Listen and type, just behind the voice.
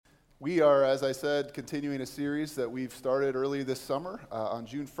We are, as I said, continuing a series that we've started early this summer on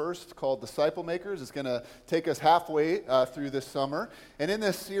June 1st called Disciple Makers. It's going to take us halfway through this summer. And in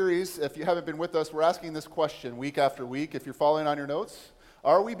this series, if you haven't been with us, we're asking this question week after week. If you're following on your notes,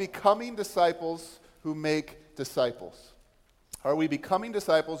 are we becoming disciples who make disciples? Are we becoming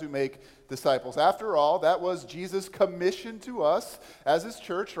disciples who make disciples? After all, that was Jesus' commission to us as his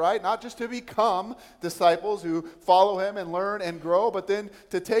church, right? Not just to become disciples who follow him and learn and grow, but then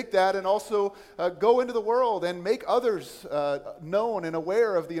to take that and also go into the world and make others known and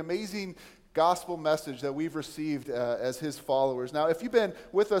aware of the amazing gospel message that we've received as his followers. Now, if you've been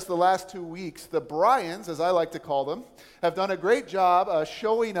with us the last 2 weeks, the Bryans, as I like to call them, have done a great job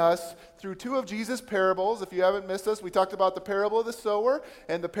showing us through two of Jesus' parables. If you haven't missed us, we talked about the parable of the sower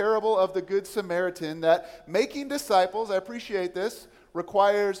and the parable of the Good Samaritan, that making disciples, I appreciate this,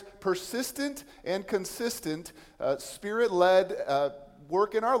 requires persistent and consistent Spirit-led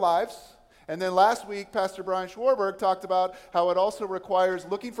work in our lives. And then last week, Pastor Brian Schwarberg talked about how it also requires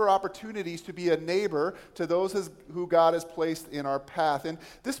looking for opportunities to be a neighbor to those who God has placed in our path. And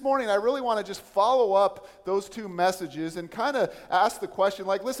this morning, I really want to just follow up those two messages and kind of ask the question,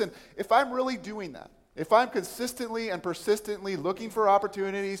 like, listen, if I'm really doing that, if I'm consistently and persistently looking for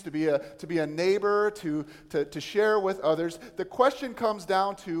opportunities to be a neighbor, to share with others, the question comes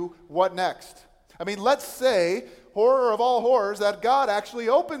down to what next? I mean, let's say, horror of all horrors, that God actually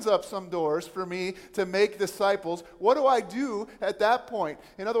opens up some doors for me to make disciples. What do I do at that point?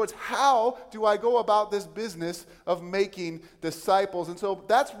 In other words, how do I go about this business of making disciples? And so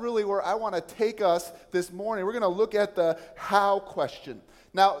that's really where I want to take us this morning. We're going to look at the how question.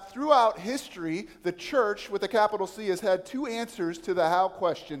 Now, throughout history, the church, with a capital C, has had two answers to the how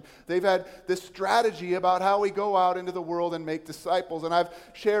question. They've had this strategy about how we go out into the world and make disciples. And I've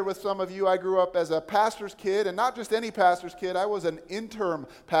shared with some of you, I grew up as a pastor's kid, and not just any pastor's kid. I was an interim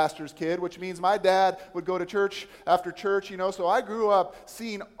pastor's kid, which means my dad would go to church after church, so I grew up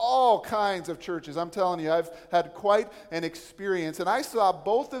seeing all kinds of churches. I'm telling you, I've had quite an experience. And I saw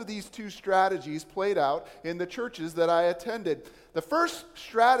both of these two strategies played out in the churches that I attended. The first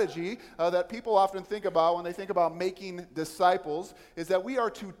strategy that people often think about when they think about making disciples is that we are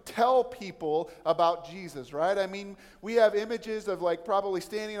to tell people about Jesus, right? I mean, we have images of like probably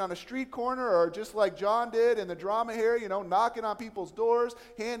standing on a street corner or just like John did in the drama here, knocking on people's doors,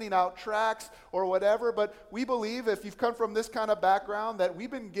 handing out tracts or whatever. But we believe, if you've come from this kind of background, that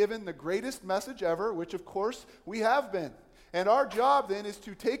we've been given the greatest message ever, which of course we have been. And our job then is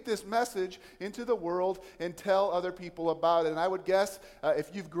to take this message into the world and tell other people about it. And I would guess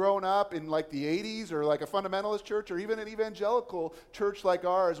if you've grown up in like the 80s or like a fundamentalist church or even an evangelical church like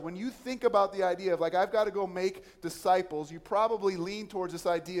ours, when you think about the idea of like, I've got to go make disciples, you probably lean towards this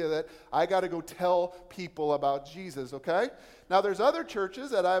idea that I got to go tell people about Jesus, okay? Now, there's other churches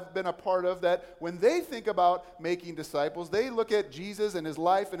that I've been a part of that when they think about making disciples, they look at Jesus and his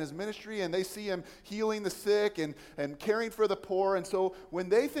life and his ministry, and they see him healing the sick and caring for the poor. And so when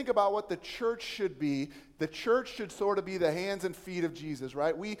they think about what the church should be, the church should sort of be the hands and feet of Jesus,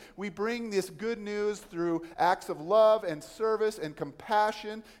 right? We bring this good news through acts of love and service and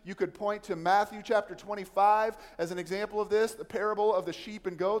compassion. You could point to Matthew chapter 25 as an example of this, the parable of the sheep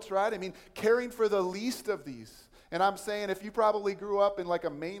and goats, right? I mean, caring for the least of these. And I'm saying, if you probably grew up in like a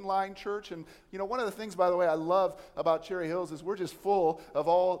mainline church, and one of the things, by the way, I love about Cherry Hills is we're just full of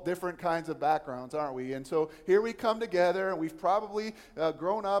all different kinds of backgrounds, aren't we? And so here we come together, and we've probably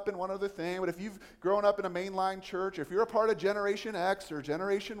grown up in one other thing. But if you've grown up in a mainline church, if you're a part of Generation X or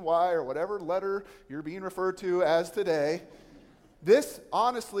Generation Y or whatever letter you're being referred to as today, this,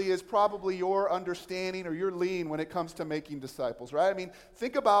 honestly, is probably your understanding or your lean when it comes to making disciples, right? I mean,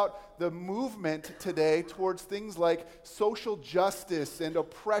 think about the movement today towards things like social justice and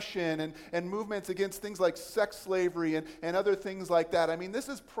oppression and movements against things like sex slavery and other things like that. I mean, this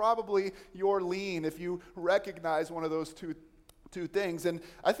is probably your lean if you recognize one of those two things. And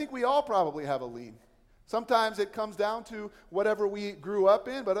I think we all probably have a lean. Sometimes it comes down to whatever we grew up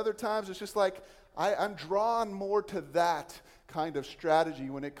in, but other times it's just like, I'm drawn more to that kind of strategy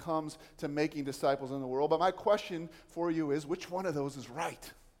when it comes to making disciples in the world. But my question for you is, which one of those is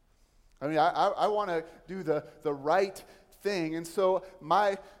right? I mean, I want to do the right thing. And so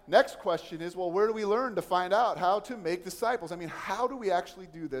my next question is, well, where do we learn to find out how to make disciples? I mean, how do we actually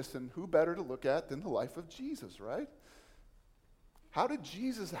do this? And who better to look at than the life of Jesus, right? How did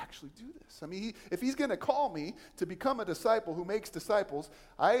Jesus actually do this? I mean, if he's going to call me to become a disciple who makes disciples,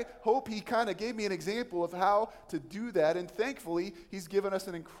 I hope he kind of gave me an example of how to do that. And thankfully, he's given us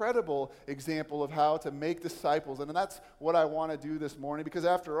an incredible example of how to make disciples. And that's what I want to do this morning, because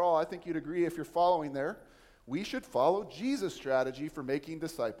after all, I think you'd agree, if you're following there, We should follow Jesus' strategy for making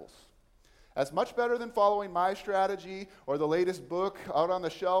disciples. That's much better than following my strategy or the latest book out on the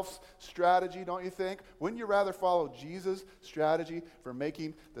shelf's strategy, don't you think? Wouldn't you rather follow Jesus' strategy for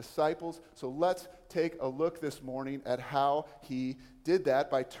making disciples? So let's take a look this morning at how he did that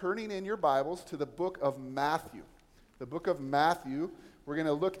by turning in your Bibles to the book of Matthew. The book of Matthew, we're going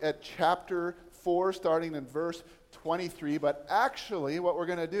to look at chapter 4, starting in verse 23, but actually what we're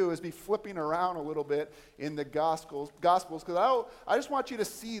going to do is be flipping around a little bit in the Gospels, because I just want you to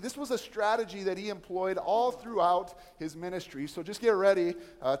see this was a strategy that he employed all throughout his ministry. So just get ready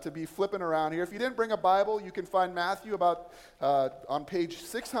to be flipping around here. If you didn't bring a Bible, you can find Matthew about on page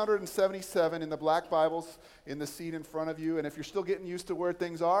 677 in the black Bibles in the seat in front of you. And if you're still getting used to where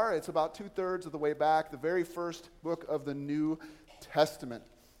things are, it's about 2/3 of the way back, the very first book of the New Testament.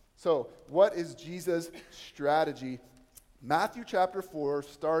 So, what is Jesus' strategy? Matthew chapter 4,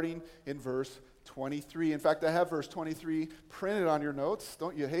 starting in verse 23. In fact, I have verse 23 printed on your notes.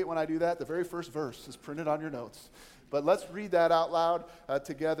 Don't you hate when I do that? The very first verse is printed on your notes. But let's read that out loud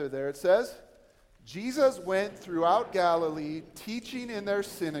together there. It says, Jesus went throughout Galilee, teaching in their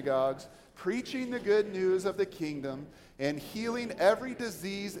synagogues, preaching the good news of the kingdom, and healing every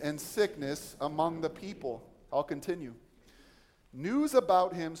disease and sickness among the people. I'll continue. News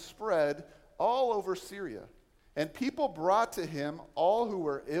about him spread all over Syria, and people brought to him all who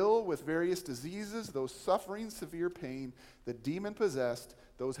were ill with various diseases, those suffering severe pain, the demon-possessed,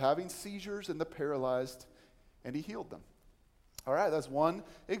 those having seizures, and the paralyzed, and he healed them. All right, that's one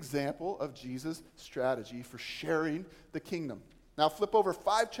example of Jesus' strategy for sharing the kingdom. Now flip over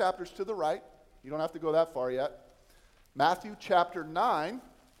 5 chapters to the right. You don't have to go that far yet. Matthew chapter 9,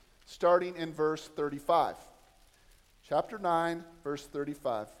 starting in verse 35. Chapter 9, verse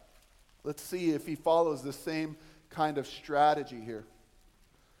 35. Let's see if he follows the same kind of strategy here.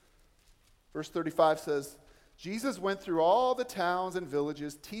 Verse 35 says, Jesus went through all the towns and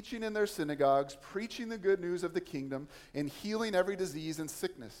villages, teaching in their synagogues, preaching the good news of the kingdom, and healing every disease and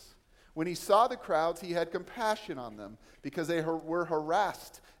sickness. When he saw the crowds, he had compassion on them, because they were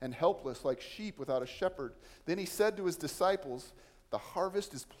harassed and helpless like sheep without a shepherd. Then he said to his disciples, the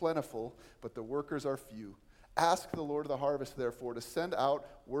harvest is plentiful, but the workers are few. Ask the Lord of the harvest, therefore, to send out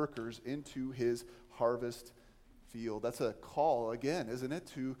workers into his harvest field. That's a call, again, isn't it,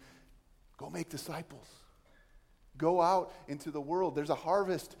 to go make disciples. Go out into the world. There's a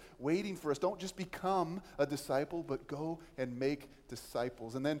harvest waiting for us. Don't just become a disciple, but go and make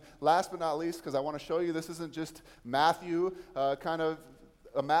disciples. And then last but not least, because I want to show you this isn't just Matthew kind of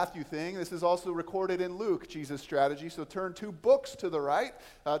a Matthew thing. This is also recorded in Luke, Jesus' strategy. So turn 2 books to the right,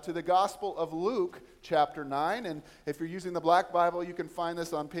 to the Gospel of Luke, chapter 9. And if you're using the Black Bible, you can find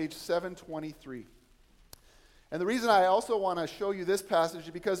this on page 723. And the reason I also want to show you this passage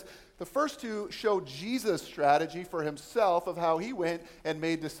is because the first 2 show Jesus' strategy for himself of how he went and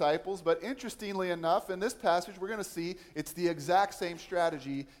made disciples. But interestingly enough, in this passage, we're going to see it's the exact same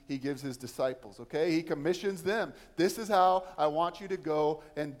strategy he gives his disciples, okay? He commissions them. This is how I want you to go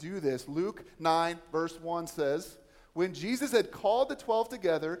and do this. Luke 9, verse 1 says, when Jesus had called the 12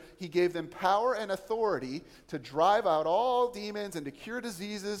 together, he gave them power and authority to drive out all demons and to cure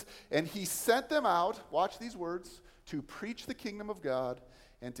diseases, and he sent them out, watch these words, to preach the kingdom of God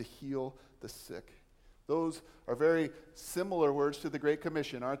and to heal the sick. Those are very similar words to the Great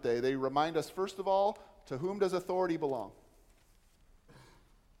Commission, aren't they? They remind us, first of all, to whom does authority belong?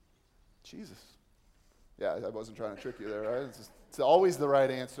 Jesus. Yeah, I wasn't trying to trick you there, right? It's always the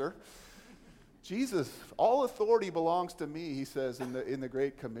right answer. Jesus, all authority belongs to me, he says in the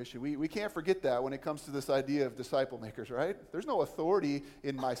Great Commission. We can't forget that when it comes to this idea of disciple makers, right? There's no authority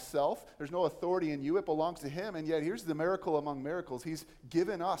in myself. There's no authority in you. It belongs to him. And yet here's the miracle among miracles. He's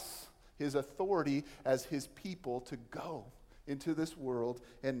given us his authority as his people to go into this world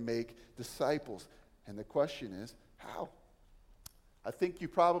and make disciples. And the question is, how? I think you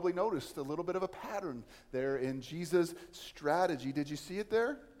probably noticed a little bit of a pattern there in Jesus' strategy. Did you see it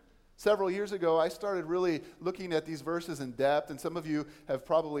there? Several years ago, I started really looking at these verses in depth, and some of you have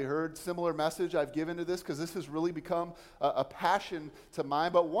probably heard similar message I've given to this because this has really become a passion to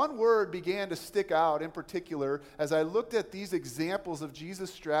mine. But one word began to stick out in particular as I looked at these examples of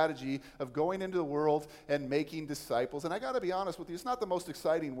Jesus' strategy of going into the world and making disciples. And I got to be honest with you, it's not the most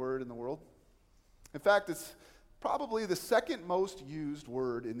exciting word in the world. In fact, it's probably the second most used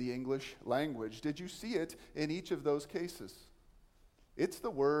word in the English language. Did you see it in each of those cases? It's the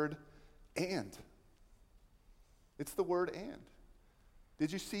word and. It's the word and.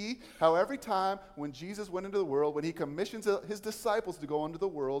 Did you see how every time when Jesus went into the world, when he commissions his disciples to go into the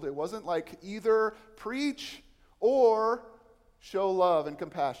world, it wasn't like either preach or show love and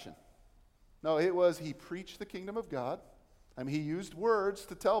compassion. No, it was he preached the kingdom of God. I mean, he used words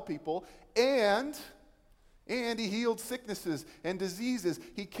to tell people, and he healed sicknesses and diseases.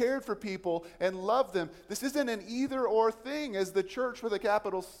 He cared for people and loved them. This isn't an either-or thing, as the church with a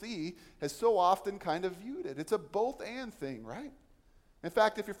capital C has so often kind of viewed it. It's a both-and thing, right? In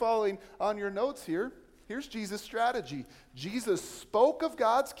fact, if you're following on your notes here, here's Jesus' strategy. Jesus spoke of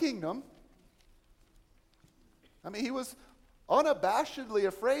God's kingdom. I mean, he was unabashedly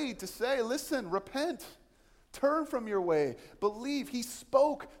afraid to say, listen, repent. Turn from your way. Believe. He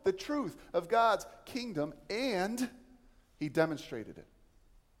spoke the truth of God's kingdom, and he demonstrated it.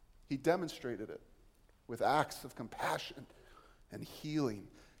 He demonstrated it with acts of compassion and healing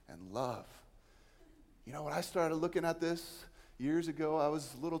and love. You know, when I started looking at this years ago, I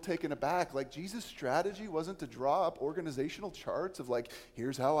was a little taken aback. Like, Jesus' strategy wasn't to draw up organizational charts of like,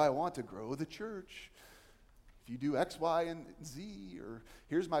 here's how I want to grow the church. If you do X, Y, and Z, or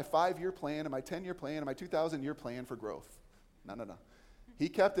here's my 5-year plan, and my 10-year plan, and my 2,000-year plan for growth. No. He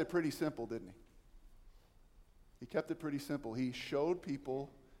kept it pretty simple, didn't he? He kept it pretty simple. He showed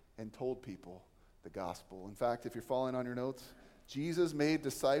people and told people the gospel. In fact, if you're following on your notes, Jesus made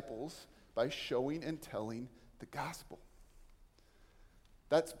disciples by showing and telling the gospel.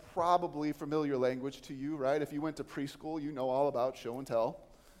 That's probably familiar language to you, right? If you went to preschool, you know all about show and tell.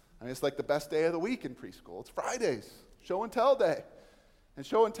 I mean, it's like the best day of the week in preschool. It's Fridays, show and tell day. And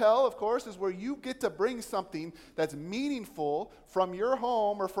show and tell, of course, is where you get to bring something that's meaningful from your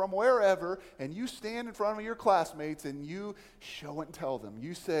home or from wherever, and you stand in front of your classmates and you show and tell them.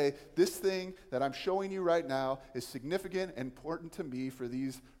 You say, this thing that I'm showing you right now is significant and important to me for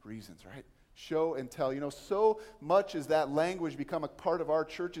these reasons, right? Show and tell. You know, so much has that language become a part of our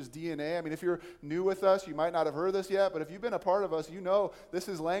church's DNA. I mean, if you're new with us, you might not have heard this yet, but if you've been a part of us, you know this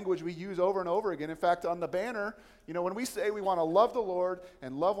is language we use over and over again. In fact, on the banner, you know, when we say we want to love the Lord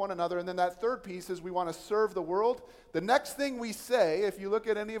and love one another, and then that third piece is we want to serve the world, the next thing we say, if you look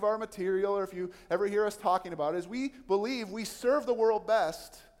at any of our material or if you ever hear us talking about it, is we believe we serve the world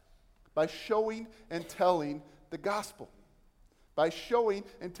best by showing and telling the gospel. By showing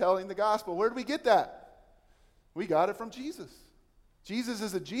and telling the gospel. Where did we get that? We got it from Jesus. Jesus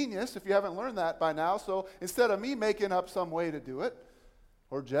is a genius, if you haven't learned that by now. So instead of me making up some way to do it,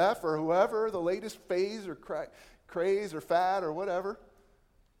 or Jeff or whoever, the latest phase or craze or fad or whatever,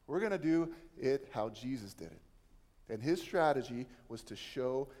 we're going to do it how Jesus did it. And his strategy was to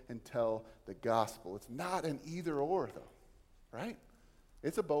show and tell the gospel. It's not an either or, though, right?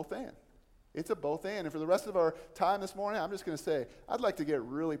 It's a both and. It's a both and. And for the rest of our time this morning, I'm just going to say, I'd like to get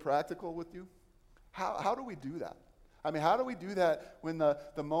really practical with you. How do we do that? I mean, how do we do that when the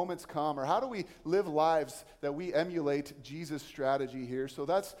moments come? Or how do we live lives that we emulate Jesus' strategy here? So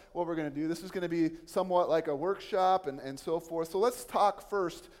that's what we're going to do. This is going to be somewhat like a workshop and so forth. So let's talk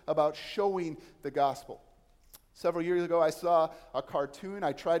first about showing the gospel. Several years ago, I saw a cartoon.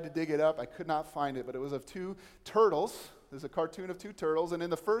 I tried to dig it up. I could not find it, but it was of 2 turtles. There's a cartoon of 2 turtles, and in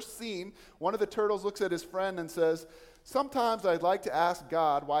the first scene, one of the turtles looks at his friend and says, sometimes I'd like to ask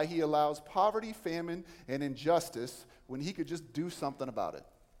God why he allows poverty, famine, and injustice when he could just do something about it.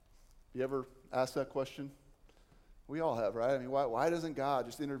 You ever asked that question? We all have, right? I mean, why doesn't God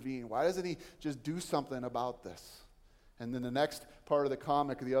just intervene? Why doesn't he just do something about this? And then the next part of the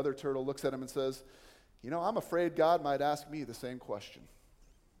comic, the other turtle looks at him and says, you know, I'm afraid God might ask me the same question.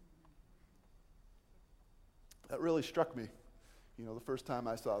 That really struck me, you know, the first time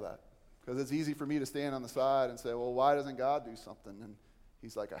I saw that. Because it's easy for me to stand on the side and say, well, why doesn't God do something? And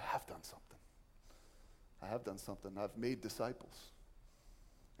he's like, I have done something. I have done something. I've made disciples.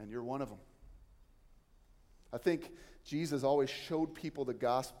 And you're one of them. I think Jesus always showed people the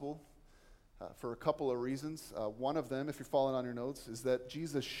gospel for a couple of reasons. One of them, if you're following on your notes, is that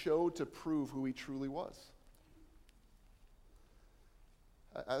Jesus showed to prove who he truly was.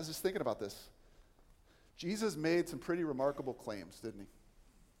 I was just thinking about this. Jesus made some pretty remarkable claims, didn't he?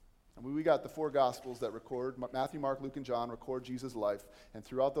 I mean, we got the 4 Gospels that record, Matthew, Mark, Luke, and John record Jesus' life. And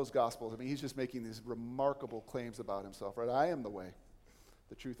throughout those Gospels, I mean, he's just making these remarkable claims about himself, right? I am the way,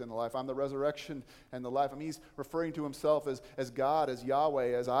 the truth, and the life. I'm the resurrection and the life. I mean, he's referring to himself as God, as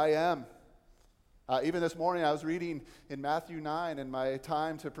Yahweh, as I am. Even this morning, I was reading in Matthew 9 in my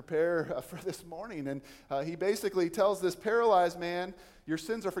time to prepare for this morning. And he basically tells this paralyzed man, your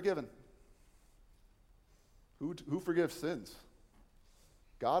sins are forgiven. Who forgives sins?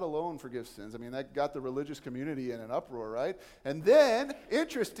 God alone forgives sins. I mean, that got the religious community in an uproar, right? And then,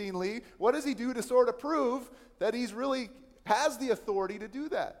 interestingly, what does he do to sort of prove that he's really has the authority to do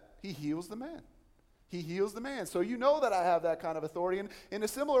that? He heals the man. He heals the man. So you know that I have that kind of authority. And in a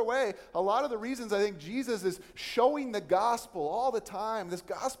similar way, a lot of the reasons I think Jesus is showing the gospel all the time, this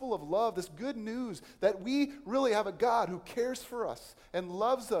gospel of love, this good news that we really have a God who cares for us and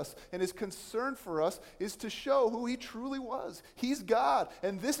loves us and is concerned for us, is to show who he truly was. He's God,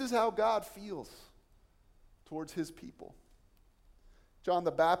 and this is how God feels towards his people. John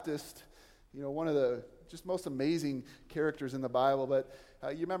the Baptist, one of the just most amazing characters in the Bible, but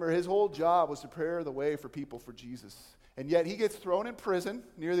you remember his whole job was to prepare the way for people for Jesus. And yet he gets thrown in prison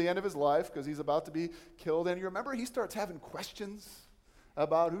near the end of his life because he's about to be killed. And you remember he starts having questions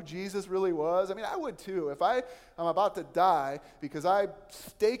about who Jesus really was. I mean, I would too. If I'm about to die because I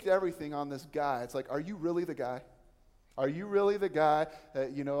staked everything on this guy, it's like, are you really the guy? Are you really the guy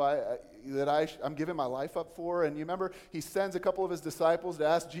that I'm giving my life up for? And you remember he sends a couple of his disciples to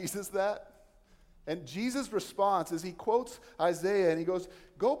ask Jesus that. And Jesus' response is he quotes Isaiah and he goes,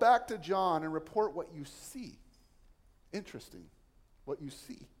 go back to John and report what you see. Interesting, what you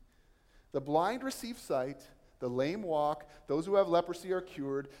see. The blind receive sight, the lame walk, those who have leprosy are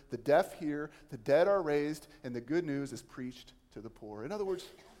cured, the deaf hear, the dead are raised, and the good news is preached to the poor. In other words,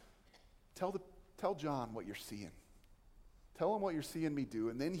 tell John what you're seeing. Tell him what you're seeing me do,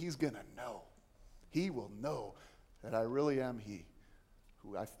 and then he's going to know. He will know that I really am he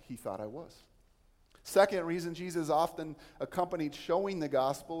who he thought I was. Second reason Jesus often accompanied showing the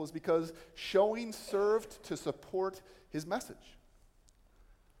gospel is because showing served to support his message.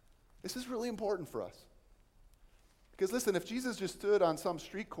 This is really important for us. Because listen, if Jesus just stood on some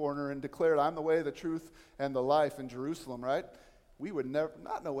street corner and declared, I'm the way, the truth, and the life in Jerusalem, right? We would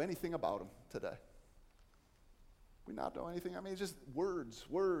not know anything about him today. We not know anything. I mean, it's just words.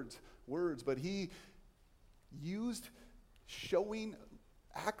 But he used showing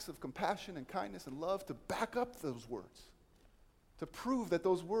acts of compassion and kindness and love to back up those words, to prove that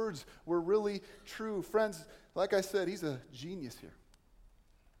those words were really true. Friends, like I said, he's a genius here.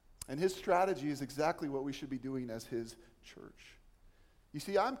 And his strategy is exactly what we should be doing as his church. You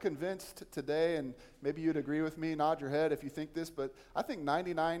see, I'm convinced today, and maybe you'd agree with me, nod your head if you think this, but I think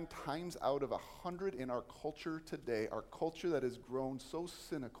 99 times out of 100 in our culture today, our culture that has grown so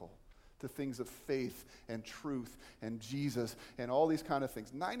cynical to things of faith and truth and Jesus and all these kind of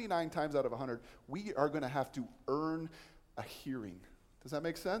things, 99 times out of 100, we are going to have to earn a hearing. Does that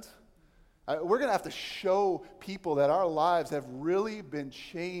make sense? We're going to have to show people that our lives have really been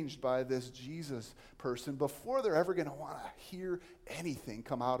changed by this Jesus person before they're ever going to want to hear anything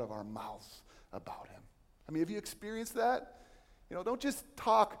come out of our mouths about him. I mean, have you experienced that? Don't just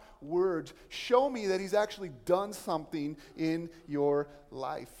talk words. Show me that he's actually done something in your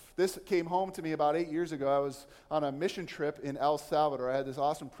life. This came home to me about 8 years ago. I was on a mission trip in El Salvador. I had this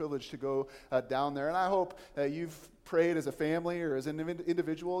awesome privilege to go down there. And I hope that you've prayed as a family or as an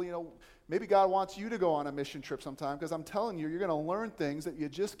individual. Maybe God wants you to go on a mission trip sometime, because I'm telling you, you're going to learn things that you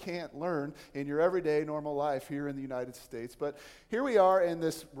just can't learn in your everyday normal life here in the United States. But here we are in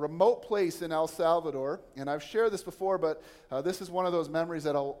this remote place in El Salvador, and I've shared this before, but this is one of those memories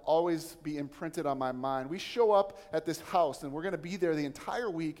that will always be imprinted on my mind. We show up at this house, and we're going to be there the entire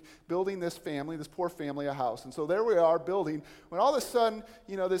week building this poor family, a house. And so there we are building, when all of a sudden,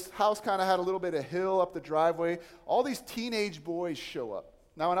 this house kind of had a little bit of hill up the driveway. All these teenage boys show up.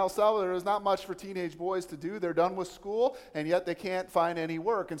 Now in El Salvador, there's not much for teenage boys to do. They're done with school, and yet they can't find any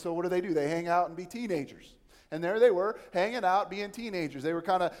work. And so what do? They hang out and be teenagers. And there they were, hanging out, being teenagers. They were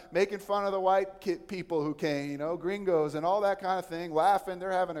kind of making fun of the white people who came, gringos and all that kind of thing, laughing.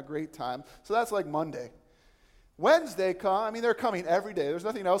 They're having a great time. So that's like Monday. Wednesday they're coming every day. There's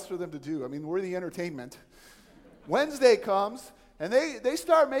nothing else for them to do. We're the entertainment. Wednesday comes, and they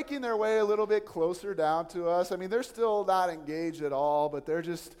start making their way a little bit closer down to us. They're still not engaged at all, but they're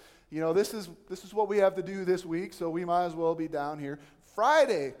just, this is what we have to do this week, so we might as well be down here.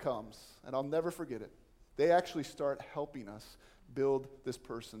 Friday comes, and I'll never forget it. They actually start helping us build this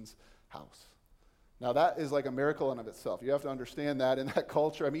person's house. Now that is like a miracle in of itself. You have to understand that in that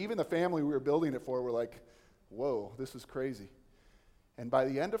culture. Even the family we were building it for were like, whoa, this is crazy. And by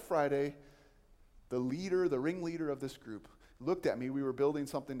the end of Friday, the ringleader of this group, looked at me. We were building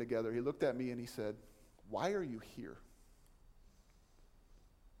something together. He looked at me and he said, "Why are you here?"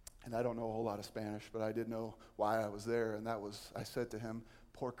 And I don't know a whole lot of Spanish, but I did know why I was there. And I said to him,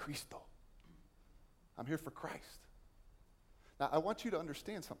 "Por Cristo." I'm here for Christ. Now, I want you to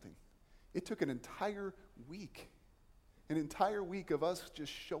understand something. It took an entire week of us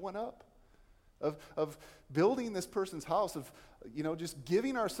just showing up, of building this person's house, of just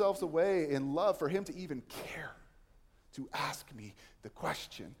giving ourselves away in love for him to even care to ask me the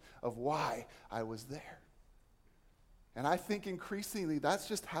question of why I was there. And I think increasingly that's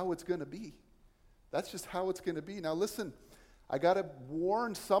just how it's going to be. That's just how it's going to be. Now listen, I got to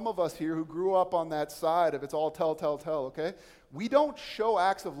warn some of us here who grew up on that side of it's all tell, okay? We don't show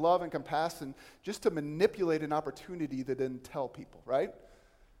acts of love and compassion just to manipulate an opportunity to then tell people, right?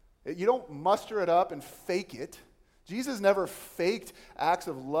 You don't muster it up and fake it. Jesus never faked acts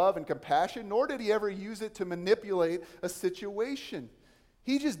of love and compassion, nor did he ever use it to manipulate a situation.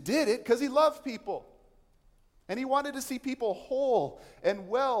 He just did it because he loved people. And he wanted to see people whole and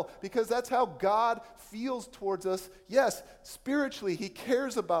well because that's how God feels towards us. Yes, spiritually, he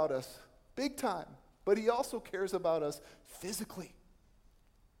cares about us big time, but he also cares about us physically.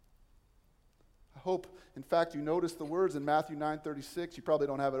 I hope, in fact, you noticed the words in Matthew 9:36. You probably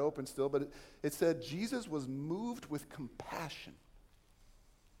don't have it open still, but it said, Jesus was moved with compassion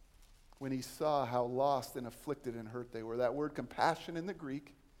when he saw how lost and afflicted and hurt they were. That word compassion in the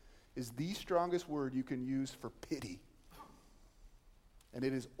Greek is the strongest word you can use for pity. And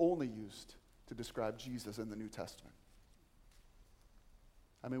it is only used to describe Jesus in the New Testament.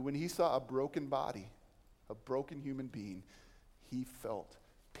 I mean, when he saw a broken body, a broken human being, he felt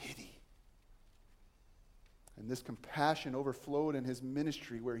pity. And this compassion overflowed in his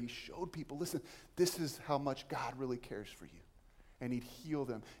ministry where he showed people, listen, this is how much God really cares for you. And he'd heal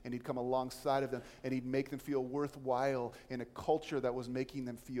them, and he'd come alongside of them, and he'd make them feel worthwhile in a culture that was making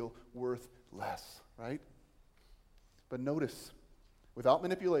them feel worth less, right? But notice, without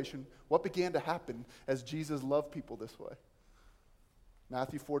manipulation, what began to happen as Jesus loved people this way?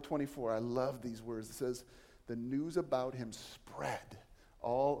 Matthew 4:24, I love these words. It says, the news about him spread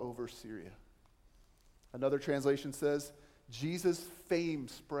all over Syria. Another translation says, Jesus' fame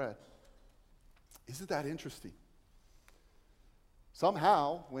spread. Isn't that interesting?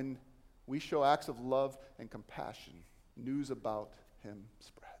 Somehow, when we show acts of love and compassion, news about him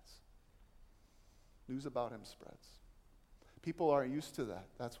spreads. News about him spreads. People aren't used to that.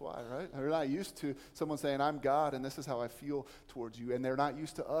 That's why, right? They're not used to someone saying, I'm God, and this is how I feel towards you. And they're not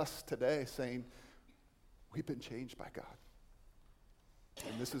used to us today saying, we've been changed by God.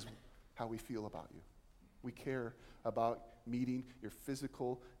 And this is how we feel about you. We care about meeting your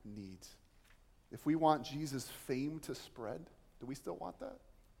physical needs. If we want Jesus' fame to spread, do we still want that?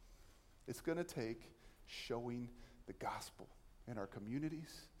 It's going to take showing the gospel in our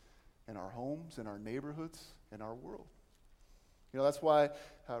communities, in our homes, in our neighborhoods, in our world. You know, that's why,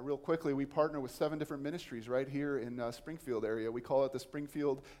 real quickly, we partner with 7 different ministries right here in Springfield area. We call it the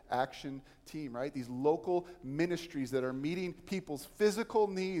Springfield Action Team, right? These local ministries that are meeting people's physical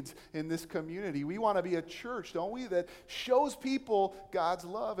needs in this community. We want to be a church, don't we, that shows people God's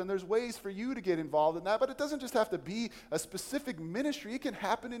love. And there's ways for you to get involved in that, but it doesn't just have to be a specific ministry. It can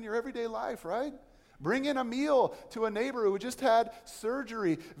happen in your everyday life, right? Bring in a meal to a neighbor who just had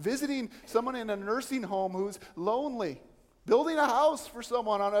surgery, visiting someone in a nursing home who's lonely. Building a house for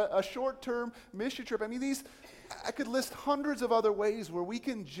someone on a short-term mission trip. I mean, I could list hundreds of other ways where we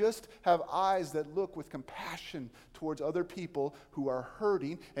can just have eyes that look with compassion towards other people who are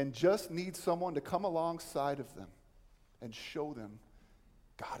hurting and just need someone to come alongside of them and show them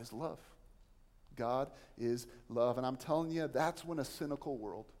God is love. God is love. And I'm telling you, that's when a cynical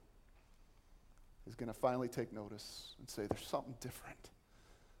world is going to finally take notice and say, there's something different.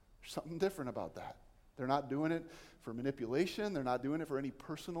 There's something different about that. They're not doing it for manipulation. They're not doing it for any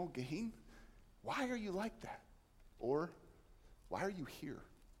personal gain. Why are you like that? Or, why are you here?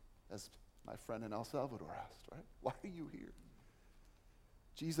 As my friend in El Salvador asked, right? Why are you here?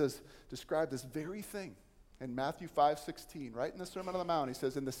 Jesus described this very thing in Matthew 5:16, right in the Sermon on the Mount. He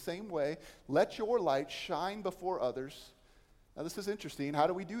says, in the same way, let your light shine before others. Now, this is interesting. How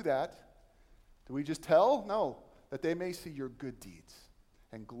do we do that? Do we just tell? No. That they may see your good deeds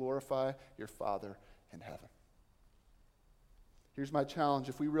and glorify your Father in heaven. Here's my challenge.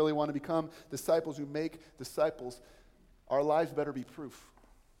 If we really want to become disciples who make disciples, our lives better be proof.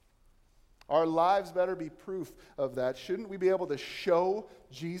 Our lives better be proof of that. Shouldn't we be able to show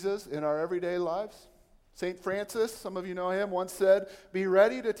Jesus in our everyday lives? St. Francis, some of you know him, once said, be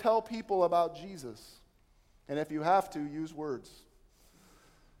ready to tell people about Jesus. And if you have to, use words.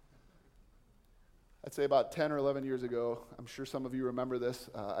 I'd say about 10 or 11 years ago, I'm sure some of you remember this,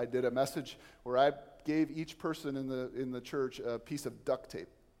 I did a message where I gave each person in the church a piece of duct tape.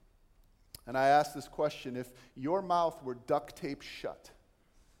 And I asked this question, if your mouth were duct taped shut,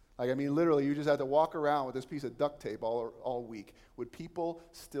 literally, you just had to walk around with this piece of duct tape all week, would people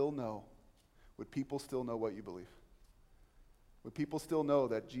still know? Would people still know what you believe? Would people still know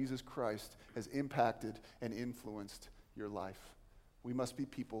that Jesus Christ has impacted and influenced your life? We must be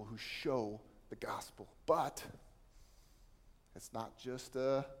people who show the gospel. But it's not just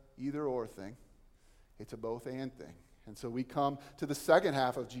a either-or thing. It's a both-and thing. And so we come to the second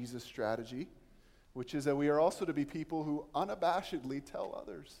half of Jesus' strategy, which is that we are also to be people who unabashedly tell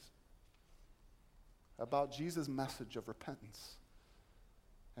others about Jesus' message of repentance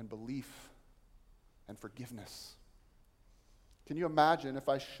and belief and forgiveness. Can you imagine if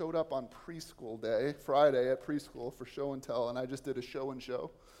I showed up on preschool day, Friday at preschool for show and tell, and I just did a show and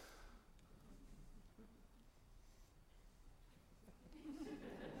show?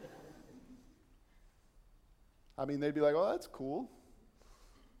 I mean, they'd be like, oh, that's cool.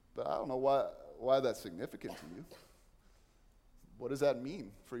 But I don't know why that's significant to you. What does that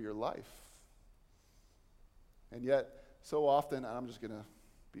mean for your life? And yet, so often, and I'm just going to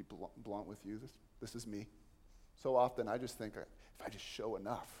be blunt with you, this is me. So often I just think, if I just show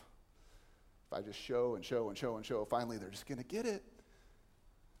enough, if I just show and show and show and show, finally they're just going to get it.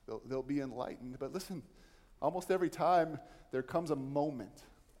 They'll be enlightened. But listen, almost every time there comes a moment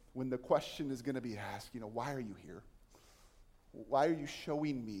when the question is going to be asked, why are you here? Why are you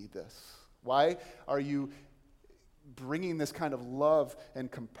showing me this? Why are you bringing this kind of love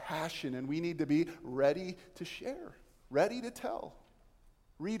and compassion? And we need to be ready to share, ready to tell.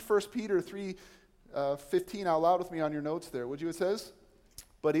 Read 1 Peter 3:15 out loud with me on your notes there. Would you? It says,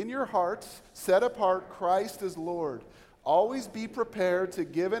 "But in your hearts set apart Christ as Lord. Always be prepared to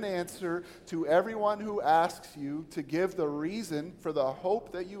give an answer to everyone who asks you to give the reason for the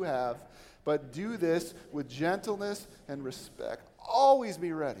hope that you have, but do this with gentleness and respect." Always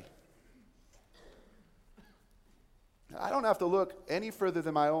be ready. I don't have to look any further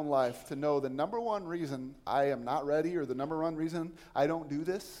than my own life to know the number one reason I am not ready, or the number one reason I don't do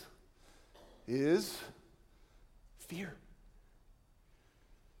this, is fear.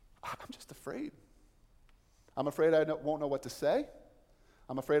 I'm just afraid. I'm afraid I won't know what to say.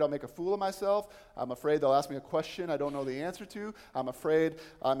 I'm afraid I'll make a fool of myself. I'm afraid they'll ask me a question I don't know the answer to. I'm afraid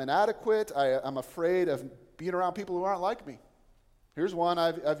I'm inadequate. I'm afraid of being around people who aren't like me. Here's one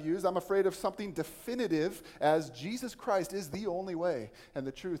I've used. I'm afraid of something definitive as Jesus Christ is the only way and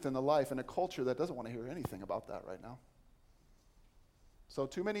the truth and the life, and a culture that doesn't want to hear anything about that right now. So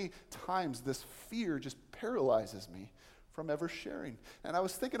too many times this fear just paralyzes me from ever sharing. And I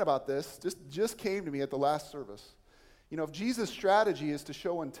was thinking about this, just came to me at the last service. If Jesus' strategy is to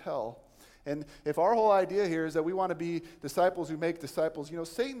show and tell, and if our whole idea here is that we want to be disciples who make disciples,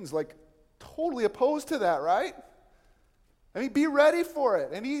 Satan's like totally opposed to that, right? I mean, be ready for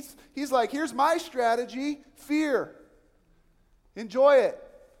it. And he's like, here's my strategy, fear. Enjoy it.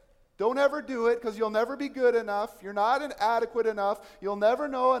 Don't ever do it because you'll never be good enough. You're not adequate enough. You'll never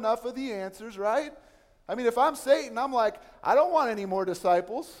know enough of the answers, right? I mean, if I'm Satan, I'm like, I don't want any more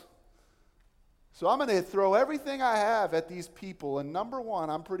disciples. So I'm going to throw everything I have at these people. And number one,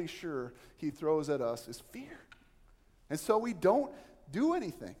 I'm pretty sure he throws at us is fear. And so we don't do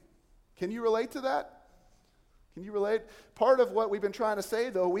anything. Can you relate to that? Can you relate? Part of what we've been trying to say,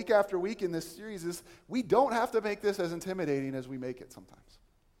 though, week after week in this series is we don't have to make this as intimidating as we make it sometimes.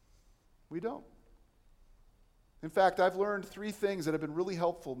 We don't. In fact, I've learned 3 things that have been really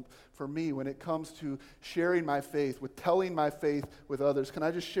helpful for me when it comes to sharing my faith, with telling my faith with others. Can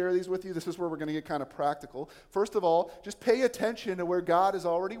I just share these with you? This is where we're going to get kind of practical. First of all, just pay attention to where God is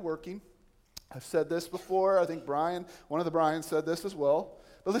already working. I've said this before. I think one of the Brians said this as well.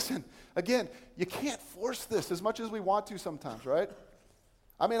 But listen, again, you can't force this as much as we want to sometimes, right?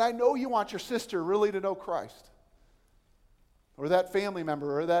 I mean, I know you want your sister really to know Christ, or that family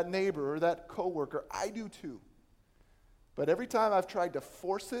member, or that neighbor, or that coworker. I do too. But every time I've tried to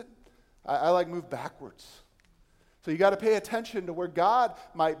force it, I move backwards. So you got to pay attention to where God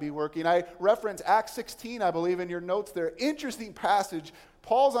might be working. I reference Acts 16, I believe, in your notes there. Interesting passage.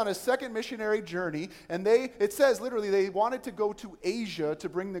 Paul's on his second missionary journey, and it says literally they wanted to go to Asia to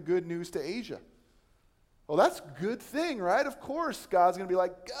bring the good news to Asia. Well, that's a good thing, right? Of course, God's going to be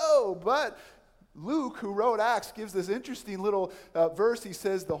like, go. But Luke, who wrote Acts, gives this interesting little verse. He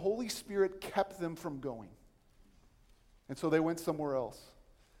says the Holy Spirit kept them from going. And so they went somewhere else.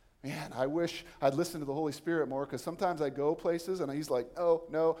 Man, I wish I'd listened to the Holy Spirit more, because sometimes I go places and he's like, oh,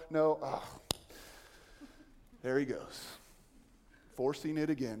 no. Oh. There he goes. Forcing it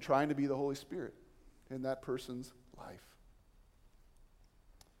again, trying to be the Holy Spirit in that person's life.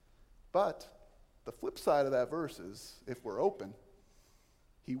 But the flip side of that verse is, if we're open,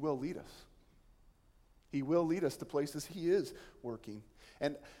 he will lead us. He will lead us to places he is working.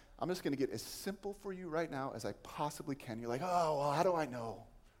 And I'm just going to get as simple for you right now as I possibly can. You're like, oh, well, how do I know?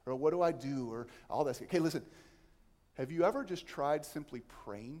 Or what do I do? Or all this. Okay, listen. Have you ever just tried simply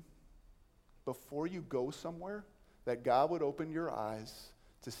praying before you go somewhere that God would open your eyes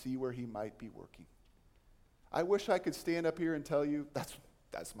to see where he might be working? I wish I could stand up here and tell you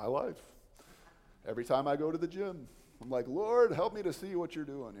that's my life. Every time I go to the gym, I'm like, Lord, help me to see what you're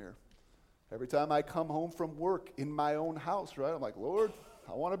doing here. Every time I come home from work in my own house, right? I'm like, Lord,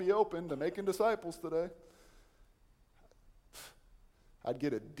 I want to be open to making disciples today. I'd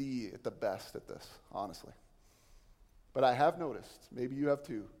get a D at the best at this, honestly. But I have noticed, maybe you have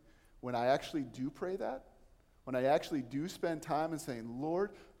too, when I actually do pray that, when I actually do spend time and saying,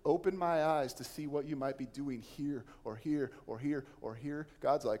 Lord, open my eyes to see what you might be doing here or here or here or here,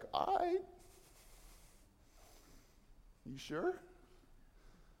 God's like, you sure?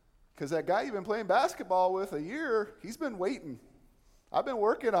 Because that guy you've been playing basketball with a year, he's been waiting. I've been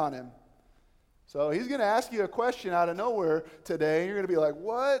working on him. So he's going to ask you a question out of nowhere today, and you're going to be like,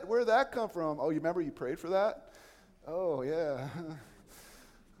 what? Where'd that come from? Oh, you remember you prayed for that? Oh, yeah.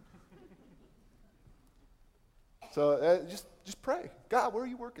 So just pray. God, where are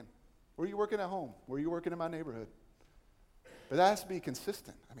you working? Where are you working at home? Where are you working in my neighborhood? But that has to be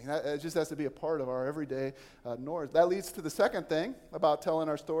consistent. I mean, it just has to be a part of our everyday north. That leads to the second thing about telling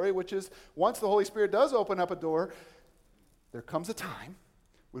our story, which is once the Holy Spirit does open up a door, there comes a time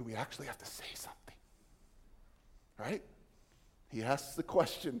when we actually have to say something. Right? He asks the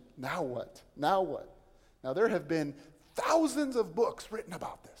question, now what? Now what? Now, there have been thousands of books written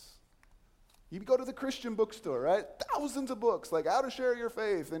about this. You go to the Christian bookstore, right? Thousands of books, like How to Share Your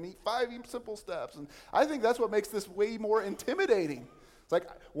Faith and 5 Simple Steps. And I think that's what makes this way more intimidating. It's like,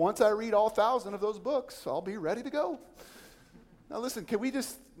 once I read all 1,000 of those books, I'll be ready to go. Now listen, can we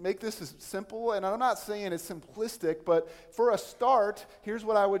just make this as simple? And I'm not saying it's simplistic, but for a start, here's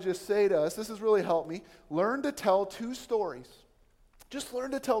what I would just say to us. This has really helped me. Learn to tell 2 stories. Just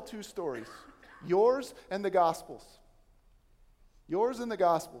learn to tell 2 stories. Yours and the Gospels. Yours and the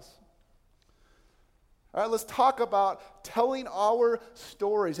Gospels. All right, let's talk about telling our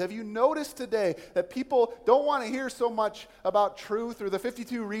stories. Have you noticed today that people don't want to hear so much about truth or the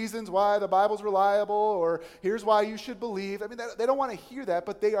 52 reasons why the Bible's reliable or here's why you should believe? I mean, they don't want to hear that,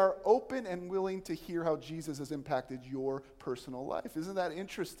 but they are open and willing to hear how Jesus has impacted your personal life. Isn't that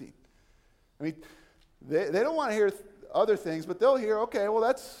interesting? I mean, they don't want to hear other things, but they'll hear, okay, well,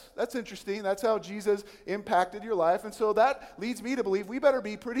 that's interesting. That's how Jesus impacted your life. And so that leads me to believe we better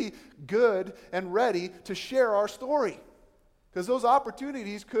be pretty good and ready to share our story, because those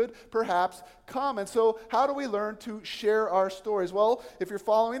opportunities could perhaps come. And so how do we learn to share our stories? Well, if you're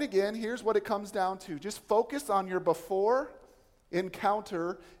following again, here's what it comes down to. Just focus on your before,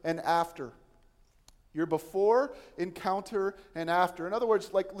 encounter, and after. Your before, encounter, and after. In other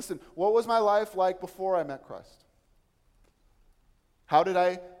words, like, listen, what was my life like before I met Christ? How did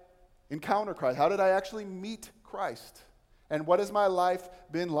I encounter Christ? How did I actually meet Christ? And what has my life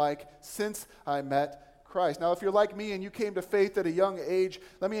been like since I met Christ? Now, if you're like me and you came to faith at a young age,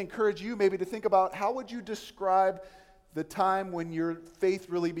 let me encourage you maybe to think about how would you describe the time when your faith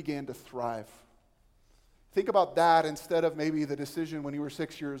really began to thrive? Think about that instead of maybe the decision when you were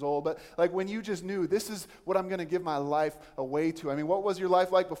 6 years old, but like when you just knew, this is what I'm going to give my life away to. I mean, what was your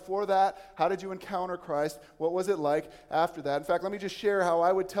life like before that? How did you encounter Christ? What was it like after that? In fact, let me just share how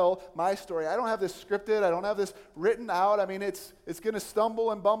I would tell my story. I don't have this scripted. I don't have this written out. I mean, it's going to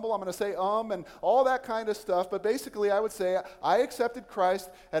stumble and bumble. I'm going to say and all that kind of stuff, but basically I would say I accepted Christ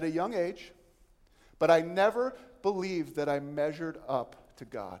at a young age, but I never believed that I measured up to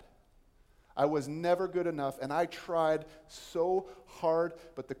God. I was never good enough, and I tried so hard,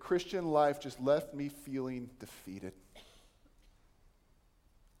 but the Christian life just left me feeling defeated.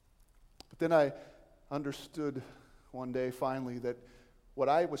 But then I understood one day finally that what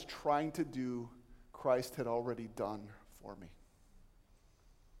I was trying to do, Christ had already done for me.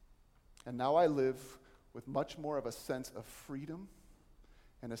 And now I live with much more of a sense of freedom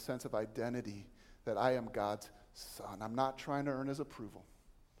and a sense of identity that I am God's son. I'm not trying to earn his approval.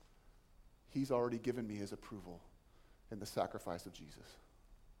 He's already given me his approval in the sacrifice of Jesus.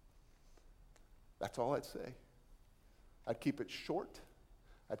 That's all I'd say. I'd keep it short.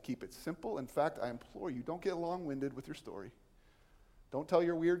 I'd keep it simple. In fact, I implore you, don't get long-winded with your story. Don't tell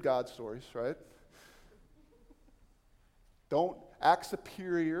your weird God stories, right? Don't act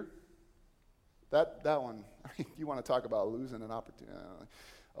superior. That one, you want to talk about losing an opportunity.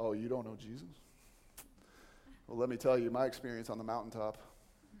 Oh, you don't know Jesus? Well, let me tell you my experience on the mountaintop.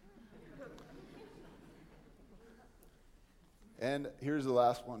 And here's the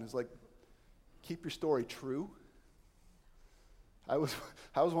last one, is like, keep your story true. I was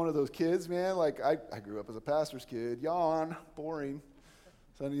one of those kids, man, like I grew up as a pastor's kid, yawn, boring.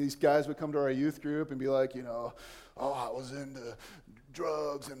 So these guys would come to our youth group and be like, I was into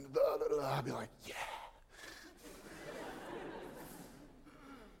drugs and blah, blah, blah. I'd be like, yeah.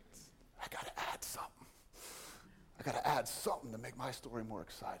 I got to add something to make my story more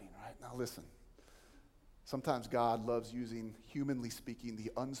exciting, right? Now listen. Sometimes God loves using, humanly speaking, the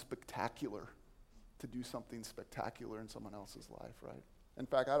unspectacular to do something spectacular in someone else's life, right? In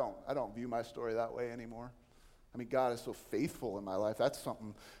fact, I don't view my story that way anymore. I mean, God is so faithful in my life. That's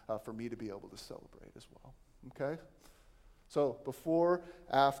something for me to be able to celebrate as well, okay? So before,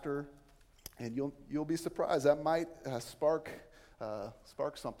 after, and you'll be surprised. That might spark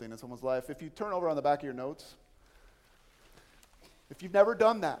something in someone's life. If you turn over on the back of your notes, if you've never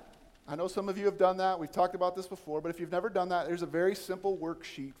done that, I know some of you have done that. We've talked about this before, but if you've never done that, there's a very simple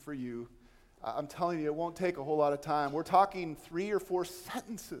worksheet for you. I'm telling you, it won't take a whole lot of time. We're talking 3 or 4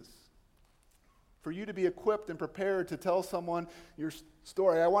 sentences for you to be equipped and prepared to tell someone your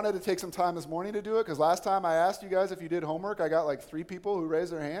story. I wanted to take some time this morning to do it because last time I asked you guys if you did homework, I got like 3 people who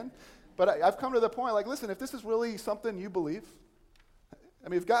raised their hand. But I've come to the point, like, listen, if this is really something you believe, I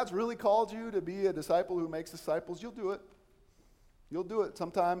mean, if God's really called you to be a disciple who makes disciples, you'll do it. You'll do it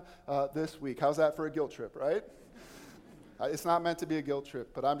sometime this week. How's that for a guilt trip, right? It's not meant to be a guilt trip,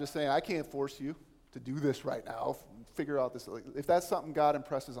 but I'm just saying I can't force you to do this right now. Figure out this. If that's something God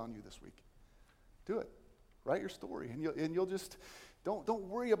impresses on you this week, do it. Write your story, and you'll just don't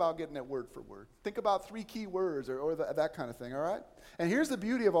worry about getting it word for word. Think about 3 key words or that kind of thing. All right. And here's the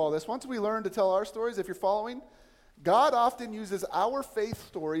beauty of all this. Once we learn to tell our stories, if you're following, God often uses our faith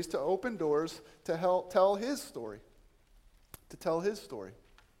stories to open doors to help tell His story. To tell His story.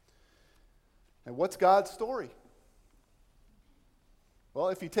 And what's God's story? Well,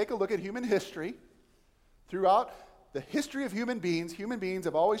 if you take a look at human history, throughout the history of human beings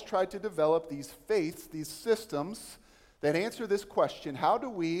have always tried to develop these faiths, these systems that answer this question: how do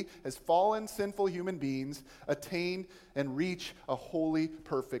we, as fallen, sinful human beings, attain and reach a holy,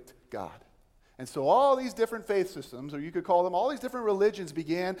 perfect God? And so all these different faith systems, or you could call them all these different religions,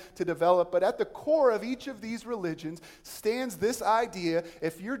 began to develop. But at the core of each of these religions stands this idea: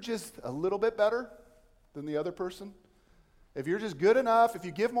 if you're just a little bit better than the other person, if you're just good enough, if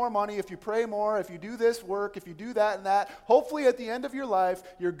you give more money, if you pray more, if you do this work, if you do that and that, hopefully at the end of your life,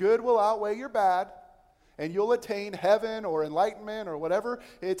 your good will outweigh your bad, and you'll attain heaven or enlightenment or whatever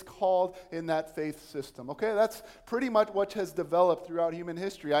it's called in that faith system. Okay, that's pretty much what has developed throughout human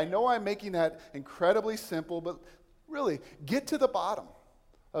history. I know I'm making that incredibly simple, but really, get to the bottom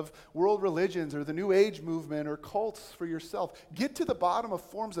of world religions or the New Age movement or cults for yourself. Get to the bottom of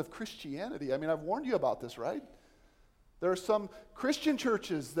forms of Christianity. I mean, I've warned you about this, right? There are some Christian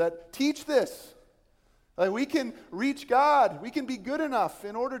churches that teach this. Like, we can reach God. We can be good enough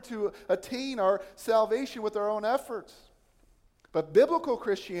in order to attain our salvation with our own efforts. But biblical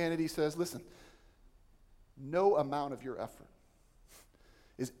Christianity says, listen, no amount of your effort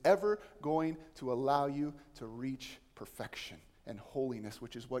is ever going to allow you to reach perfection and holiness,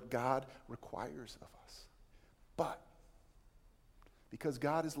 which is what God requires of us. But because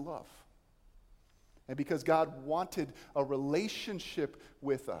God is love, and because God wanted a relationship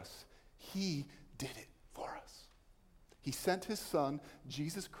with us, He did it for us. He sent His Son,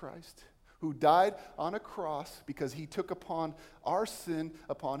 Jesus Christ, who died on a cross because He took upon our sin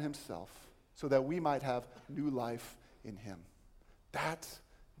upon Himself so that we might have new life in Him. That's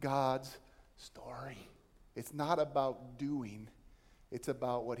God's story. It's not about doing. It's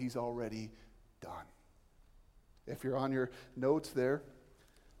about what He's already done. If you're on your notes there,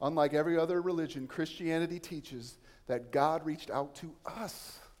 unlike every other religion, Christianity teaches that God reached out to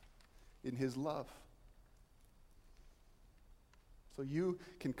us in His love. So you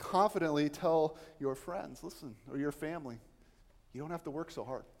can confidently tell your friends, listen, or your family, you don't have to work so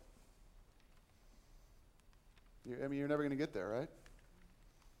hard. You're never going to get there, right?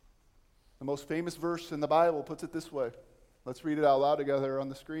 The most famous verse in the Bible puts it this way. Let's read it out loud together on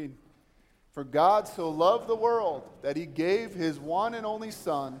the screen. For God so loved the world that He gave His one and only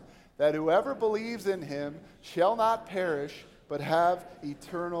Son, that whoever believes in Him shall not perish, but have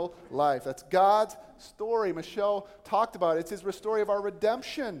eternal life. That's God's story. Michelle talked about it. It's His story of our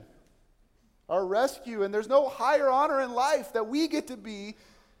redemption, our rescue. And there's no higher honor in life that we get to be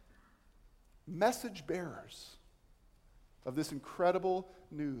message bearers of this incredible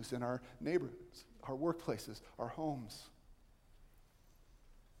news in our neighborhoods, our workplaces, our homes.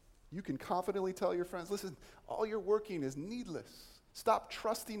 You can confidently tell your friends, listen, all your working is needless. Stop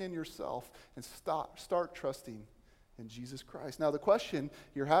trusting in yourself and start trusting in Jesus Christ. Now, the question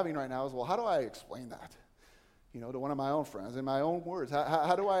you're having right now is, well, how do I explain that? To one of my own friends, in my own words.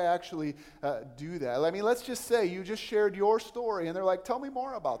 How do I actually do that? I mean, let's just say you just shared your story, and they're like, tell me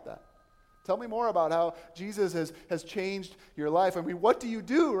more about that. Tell me more about how Jesus has changed your life. I mean, what do you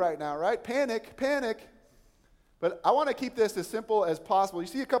do right now, right? Panic. But I want to keep this as simple as possible. You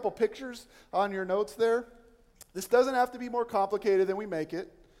see a couple pictures on your notes there? This doesn't have to be more complicated than we make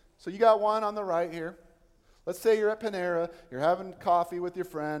it. So you got one on the right here. Let's say you're at Panera, you're having coffee with your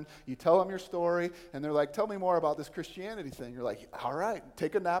friend, you tell them your story, and they're like, tell me more about this Christianity thing. You're like, all right,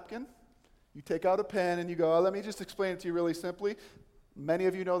 take a napkin, you take out a pen, and you go, let me just explain it to you really simply. Many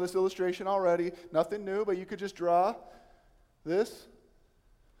of you know this illustration already, nothing new, but you could just draw this.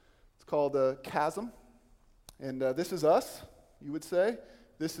 It's called a chasm, and this is us, you would say.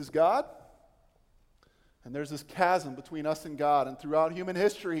 This is God. And there's this chasm between us and God. And throughout human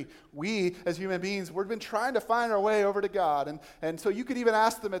history, we as human beings, we've been trying to find our way over to God. And so you could even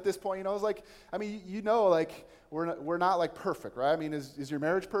ask them at this point, it's like, we're not like perfect, right? I mean, is your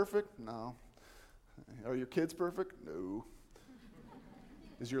marriage perfect? No. Are your kids perfect? No.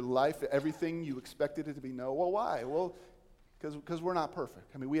 Is your life everything you expected it to be? No. Well, why? Well, because we're not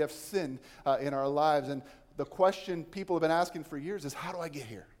perfect. I mean, we have sin in our lives. And the question people have been asking for years is, how do I get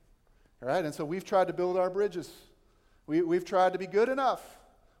here? All right, and so we've tried to build our bridges. We've tried to be good enough.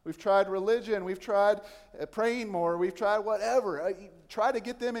 We've tried religion. We've tried praying more. We've tried whatever. Try to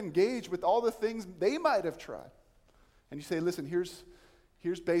get them engaged with all the things they might have tried. And you say, listen,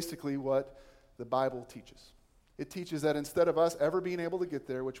 here's basically what the Bible teaches. It teaches that instead of us ever being able to get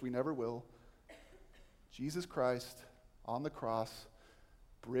there, which we never will, Jesus Christ on the cross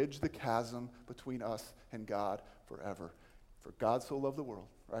bridged the chasm between us and God forever. For God so loved the world,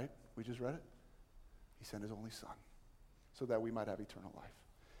 right? We just read it. He sent his only son so that we might have eternal life.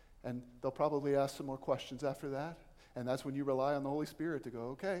 And they'll probably ask some more questions after that. And that's when you rely on the Holy Spirit to go,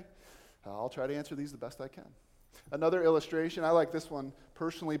 okay, I'll try to answer these the best I can. Another illustration, I like this one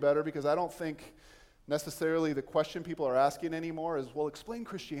personally better because I don't think necessarily the question people are asking anymore is, well, explain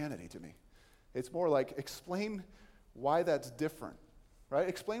Christianity to me. It's more like, explain why that's different. Right?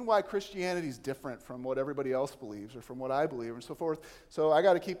 Explain why Christianity is different from what everybody else believes or from what I believe and so forth. So I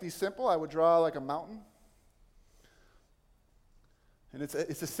got to keep these simple. I would draw like a mountain. And it's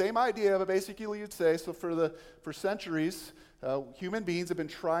the same idea, but basically you'd say, so for centuries, human beings have been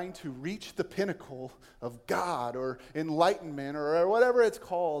trying to reach the pinnacle of God or enlightenment or whatever it's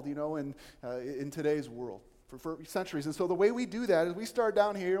called, in today's world for centuries. And so the way we do that is we start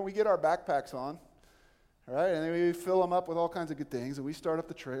down here and we get our backpacks on. All right, and then we fill them up with all kinds of good things, and we start up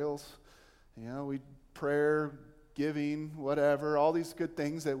the trails. We prayer, giving, whatever, all these good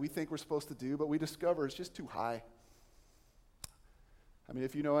things that we think we're supposed to do, but we discover it's just too high. I mean,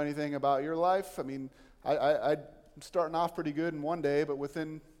 if you know anything about your life, I'm starting off pretty good in one day, but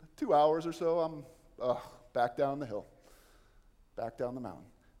within 2 hours or so, I'm back down the hill, back down the mountain,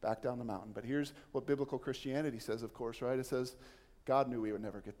 back down the mountain. But here's what biblical Christianity says, of course, right? It says God knew we would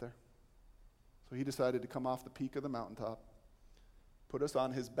never get there. So he decided to come off the peak of the mountaintop, put us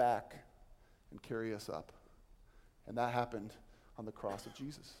on his back, and carry us up. And that happened on the cross of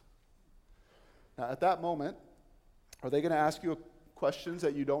Jesus. Now, at that moment, are they going to ask you questions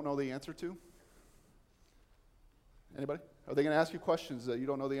that you don't know the answer to? Anybody? Are they going to ask you questions that you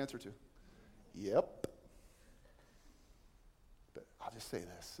don't know the answer to? Yep. But I'll just say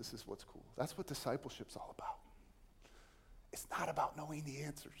this. This is what's cool. That's what discipleship's all about. It's not about knowing the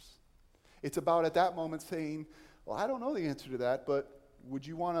answers. It's about at that moment saying, well, I don't know the answer to that, but would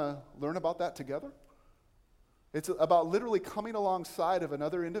you want to learn about that together? It's about literally coming alongside of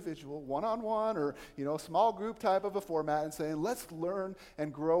another individual, one-on-one or, a small group type of a format and saying, let's learn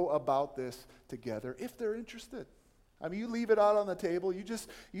and grow about this together if they're interested. I mean, you leave it out on the table. You just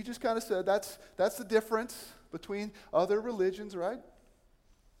kind of said that's the difference between other religions, right?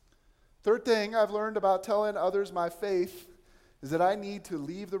 Third thing I've learned about telling others my faith is that I need to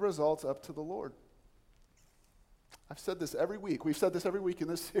leave the results up to the Lord. I've said this every week. We've said this every week in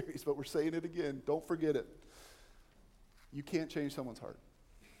this series, but we're saying it again. Don't forget it. You can't change someone's heart.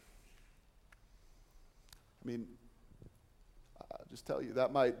 I mean, I'll just tell you,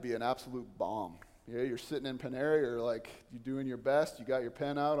 that might be an absolute bomb. You're sitting in Panera, you're like, you're doing your best, you got your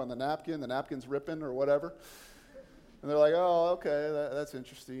pen out on the napkin's ripping or whatever. And they're like, oh, okay, that's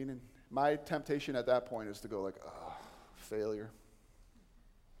interesting. And my temptation at that point is to go like, oh, failure.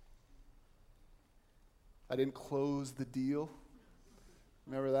 I didn't close the deal.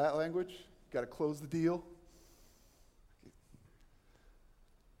 Remember that language? Got to close the deal.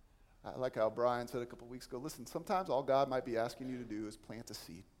 I like how Brian said a couple weeks ago, listen, sometimes all God might be asking you to do is plant a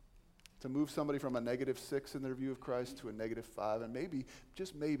seed, to move somebody from a -6 in their view of Christ to a -5, and maybe,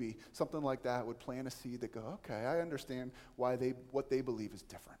 just maybe, something like that would plant a seed that go, okay, I understand why what they believe is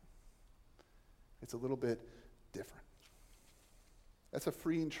different. It's a little bit different. That's a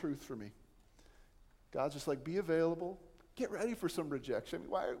freeing truth for me. God's just like, be available. Get ready for some rejection.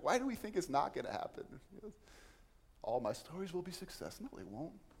 I mean, why do we think it's not going to happen? All my stories will be success. No, they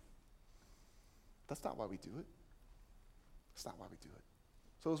won't. That's not why we do it. That's not why we do it.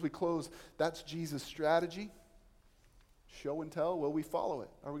 So as we close, that's Jesus' strategy. Show and tell. Will we follow it?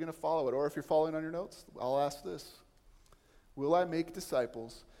 Are we going to follow it? Or if you're following on your notes, I'll ask this. Will I make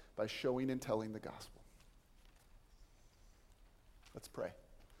disciples by showing and telling the gospel? Let's pray.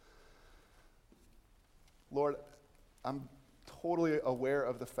 Lord, I'm totally aware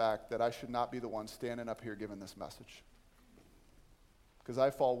of the fact that I should not be the one standing up here giving this message, because I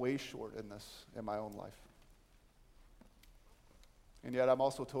fall way short in this in my own life. And yet I'm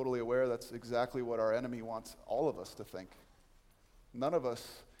also totally aware that's exactly what our enemy wants all of us to think. None of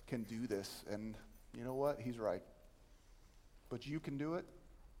us can do this, and you know what? He's right. But you can do it.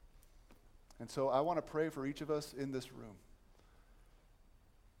 And so I want to pray for each of us in this room,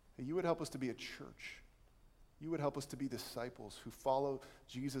 that you would help us to be a church. You would help us to be disciples who follow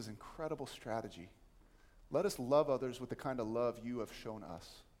Jesus' incredible strategy. Let us love others with the kind of love you have shown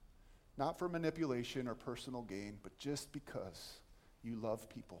us, not for manipulation or personal gain, but just because you love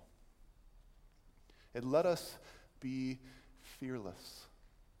people. And let us be fearless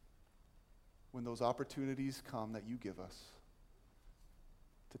when those opportunities come that you give us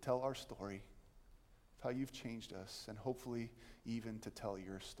to tell our story, how you've changed us, and hopefully even to tell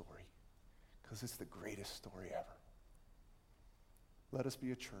your story, because it's the greatest story ever. Let us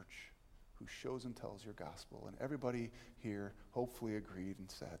be a church who shows and tells your gospel. And everybody here hopefully agreed and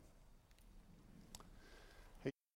said,